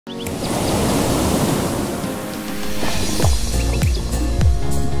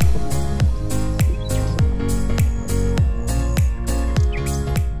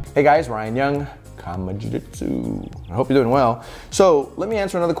Hey guys, Ryan Young, Jiu-Jitsu. I hope you're doing well. So let me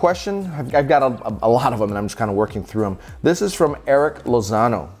answer another question. I've got a lot of them and I'm just kind of working through them. This is from Eric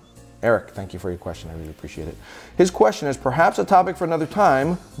Lozano. Eric, thank you for your question. I really appreciate it. His question is perhaps a topic for another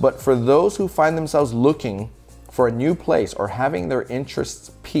time, but for those who find themselves looking for a new place or having their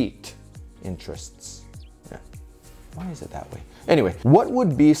interests piqued. Interests. Yeah. Why is it that way? Anyway, what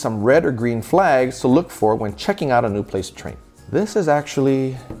would be some red or green flags to look for when checking out a new place to train? This is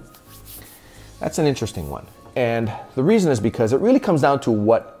actually, that's an interesting one. And the reason is because it really comes down to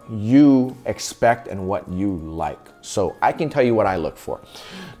what you expect and what you like. So I can tell you what I look for.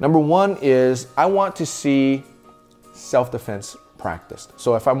 Number one is I want to see self-defense practiced.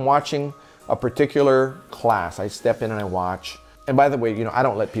 So if I'm watching a particular class, I step in and I watch. And by the way, you know, I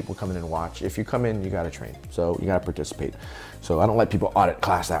don't let people come in and watch. If you come in, you got to train. So you got to participate. So I don't let people audit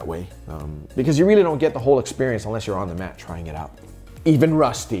class that way because you really don't get the whole experience unless you're on the mat trying it out. Even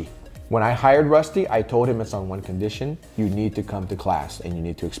Rusty. When I hired Rusty, I told him it's on one condition. You need to come to class and you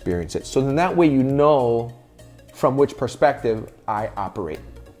need to experience it. So then that way you know from which perspective I operate.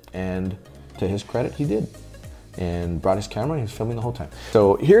 And to his credit, he did. And brought his camera and he was filming the whole time.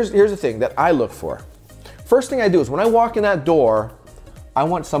 So here's the thing that I look for. First thing I do is when I walk in that door, I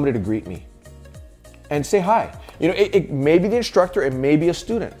want somebody to greet me and say hi. You know, it may be the instructor, it may be a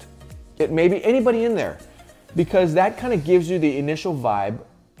student. It may be anybody in there because that kind of gives you the initial vibe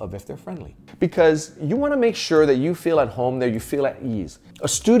of if they're friendly. Because you want to make sure that you feel at home there, you feel at ease. A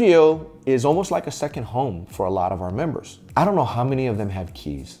studio is almost like a second home for a lot of our members. I don't know how many of them have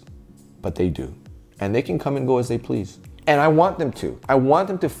keys, but they do. And they can come and go as they please. And I want them to. I want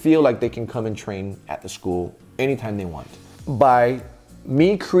them to feel like they can come and train at the school anytime they want. By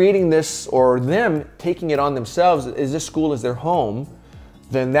me creating this or them taking it on themselves, as this school is their home,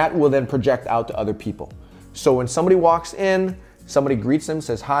 then that will then project out to other people. So when somebody walks in, somebody greets them,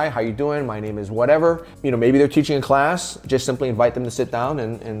 says, hi, how you doing? My name is whatever. You know, maybe they're teaching a class, just simply invite them to sit down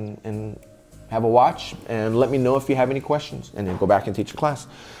and have a watch and let me know if you have any questions and then go back and teach a class.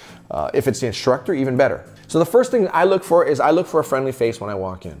 If it's the instructor, even better. So the first thing I look for is I look for a friendly face when I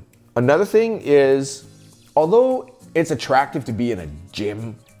walk in. Another thing is, although it's attractive to be in a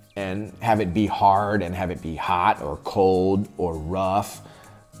gym and have it be hard and have it be hot or cold or rough,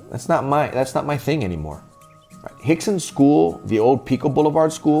 that's not my thing anymore. Right? RICKSON school, the old Pico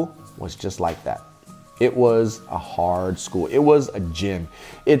Boulevard school, was just like that. It was a hard school. It was a gym.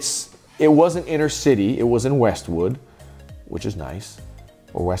 It wasn't inner city. It was in Westwood, which is nice.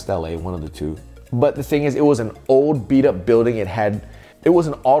 Or West LA, one of the two. But the thing is, it was an old beat up building. It was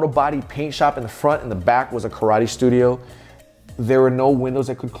an auto body paint shop in the front, and the back was a karate studio. There were no windows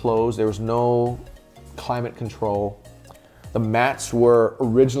that could close. There was no climate control. The mats were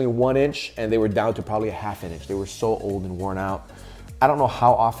originally 1 inch and they were down to probably a ½ inch. They were so old and worn out. I don't know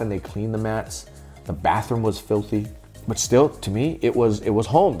how often they cleaned the mats. The bathroom was filthy, but still to me, it was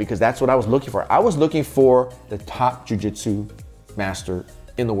home because that's what I was looking for. I was looking for the top jiu-jitsu master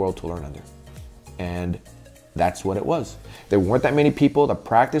in the world to learn under. And that's what it was. There weren't that many people. The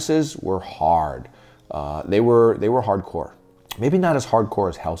practices were hard. They were hardcore. Maybe not as hardcore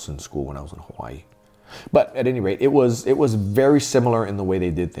as Helson School when I was in Hawaii. But at any rate, it was very similar in the way they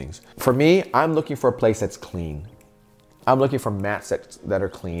did things. For me, I'm looking for a place that's clean. I'm looking for mats that are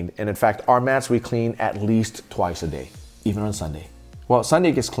cleaned. And in fact, our mats we clean at least twice a day, even on Sunday. Well,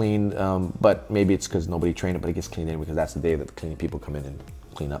 Sunday gets cleaned, but maybe it's because nobody trained it, but it gets cleaned in because that's the day that the cleaning people come in and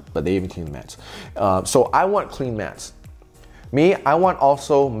clean up, but they even clean the mats. So I want clean mats. Me, I want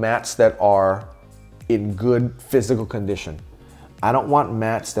also mats that are in good physical condition. I don't want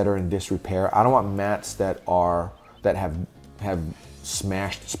mats that are in disrepair. I don't want mats that have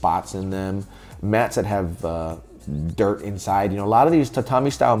smashed spots in them. Mats that have dirt inside. You know, a lot of these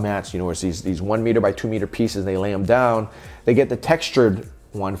tatami style mats, you know, it's these 1 meter by 2 meter pieces, they lay them down. They get the textured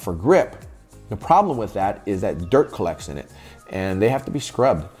one for grip. The problem with that is that dirt collects in it and they have to be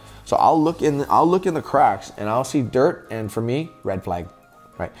scrubbed. So I'll look in the cracks and I'll see dirt, and for me, red flag,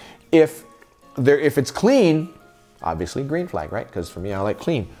 right? If it's clean, obviously green flag, right? Because for me, I like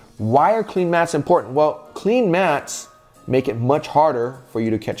clean. Why are clean mats important? Well, clean mats make it much harder for you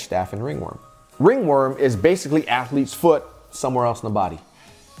to catch staph and ringworm. Ringworm is basically athlete's foot somewhere else in the body.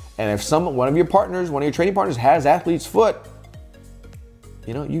 And if one of your training partners has athlete's foot,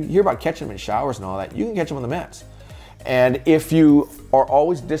 you know, you hear about catching them in showers and all that, you can catch them on the mats. And if you are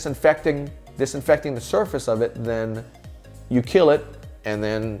always disinfecting the surface of it, then you kill it. And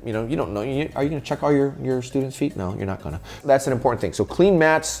then, you know, you don't know, are you gonna check all your students' feet? No, you're not gonna. That's an important thing. So clean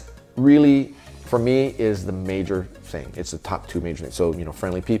mats really, for me, is the major thing. It's the top two major things. So, you know,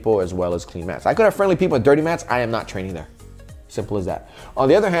 friendly people as well as clean mats. I could have friendly people with dirty mats. I am not training there. Simple as that. On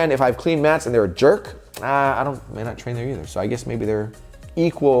the other hand, if I have clean mats and they're a jerk, I may not train there either. So I guess maybe they're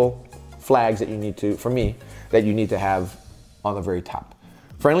equal flags that you need to, for me, that you need to have on the very top.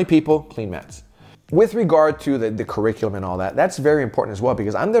 Friendly people, clean mats. With regard to the curriculum and all that, that's very important as well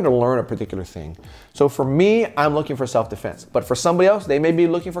because I'm there to learn a particular thing. So for me, I'm looking for self-defense. But for somebody else, they may be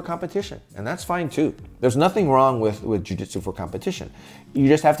looking for competition. And that's fine too. There's nothing wrong with jiu-jitsu for competition. You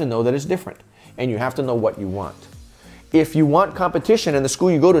just have to know that it's different. And you have to know what you want. If you want competition and the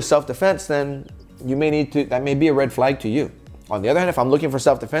school you go to is self-defense, then you may need to, that may be a red flag to you. On the other hand, if I'm looking for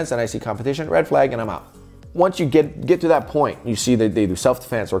self-defense and I see competition, red flag and I'm out. Once you get to that point, you see that they do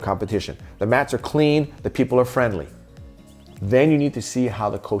self-defense or competition. The mats are clean, the people are friendly. Then you need to see how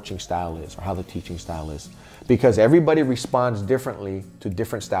the coaching style is or how the teaching style is. Because everybody responds differently to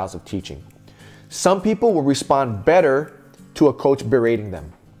different styles of teaching. Some people will respond better to a coach berating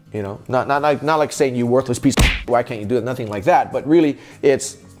them. You know, not like saying you worthless piece of shit, why can't you do it? Nothing like that. But really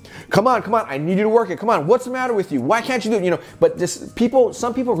it's, come on, I need you to work it. Come on, what's the matter with you? Why can't you do it? You know, but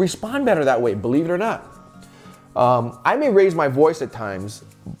some people respond better that way, believe it or not. I may raise my voice at times,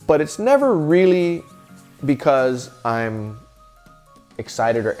 but it's never really because I'm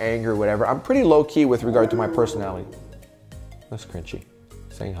excited or angry or whatever. I'm pretty low key with regard to my personality. That's cringy.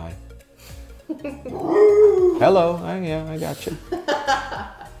 Saying hi. Hello, yeah, I got you.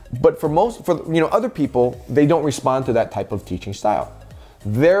 But for other people, they don't respond to that type of teaching style.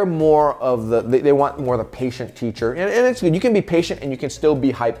 They're more of they want more of the patient teacher. And it's good. You can be patient and you can still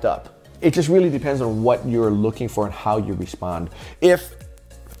be hyped up. It just really depends on what you're looking for and how you respond. If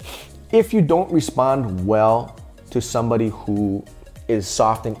you don't respond well to somebody who is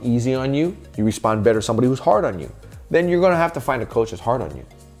soft and easy on you, you respond better to somebody who's hard on you. Then you're gonna have to find a coach that's hard on you.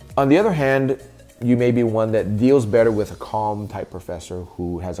 On the other hand, you may be one that deals better with a calm type professor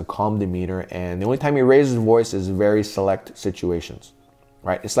who has a calm demeanor, and the only time he raises his voice is very select situations,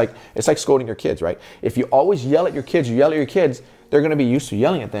 right? It's like scolding your kids, right? If you always yell at your kids, they're gonna be used to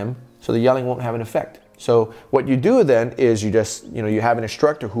yelling at them, so the yelling won't have an effect. So what you do then is you just, you have an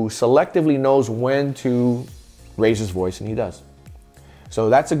instructor who selectively knows when to raise his voice, and he does. So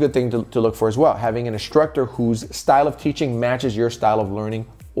that's a good thing to look for as well, having an instructor whose style of teaching matches your style of learning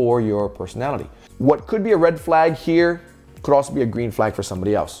or your personality. What could be a red flag here could also be a green flag for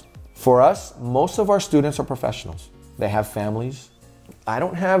somebody else. For us, most of our students are professionals. They have families. I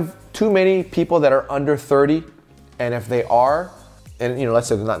don't have too many people that are under 30, and if they are, and let's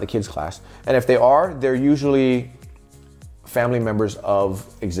say they're not in the kids class, and if they are, they're usually family members of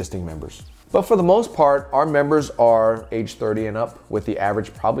existing members. But for the most part, our members are age 30 and up, with the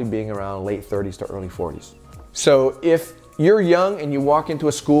average probably being around late 30s to early 40s. So if you're young and you walk into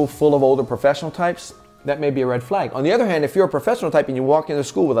a school full of older professional types, that may be a red flag. On the other hand, if you're a professional type and you walk into a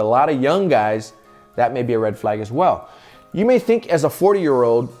school with a lot of young guys, that may be a red flag as well. You may think as a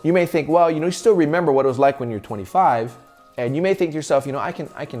 40-year-old, you may think, well, you still remember what it was like when you're 25, and you may think to yourself, I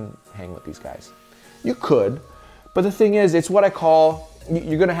can hang with these guys. You could, but the thing is, it's what I call,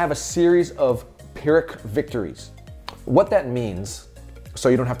 you're gonna have a series of Pyrrhic victories. What that means, so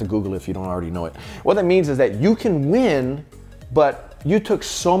you don't have to Google it if you don't already know it. What that means is that you can win, but you took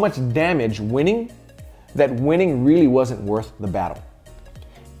so much damage winning that winning really wasn't worth the battle.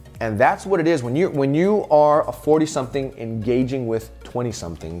 And that's what it is when you are a 40-something engaging with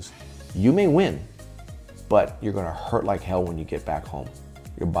 20-somethings, you may win, but you're gonna hurt like hell when you get back home.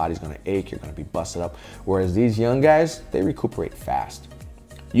 Your body's gonna ache, you're gonna be busted up. Whereas these young guys, they recuperate fast.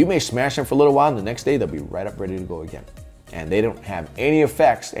 You may smash them for a little while and the next day they'll be right up ready to go again. And they don't have any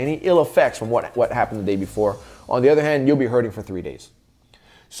effects, any ill effects from what happened the day before. On the other hand, you'll be hurting for 3 days.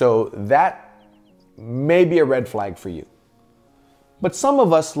 So that may be a red flag for you. But some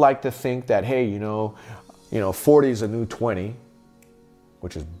of us like to think that, hey, 40 is a new 20,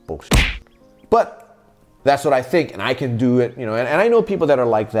 which is bullshit. But that's what I think, and I can do it, and I know people that are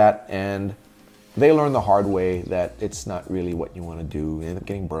like that, and they learn the hard way that it's not really what you want to do. They end up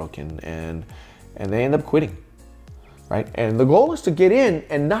getting broken, and they end up quitting, right? And the goal is to get in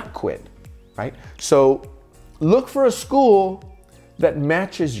and not quit, right? So look for a school that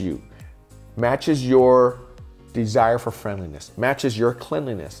matches you, matches your desire for friendliness, matches your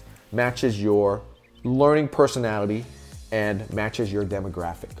cleanliness, matches your learning personality, and matches your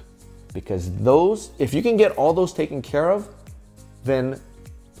demographic. Because those, if you can get all those taken care of, then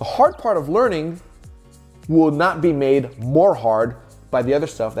the hard part of learning will not be made more hard by the other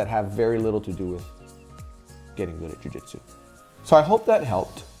stuff that have very little to do with getting good at jiu-jitsu. So I hope that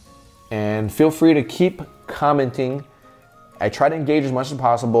helped, and feel free to keep commenting. I try to engage as much as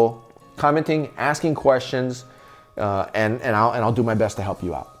possible, commenting, asking questions, and I'll do my best to help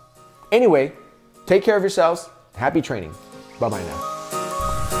you out. Anyway, take care of yourselves. Happy training. Bye-bye now.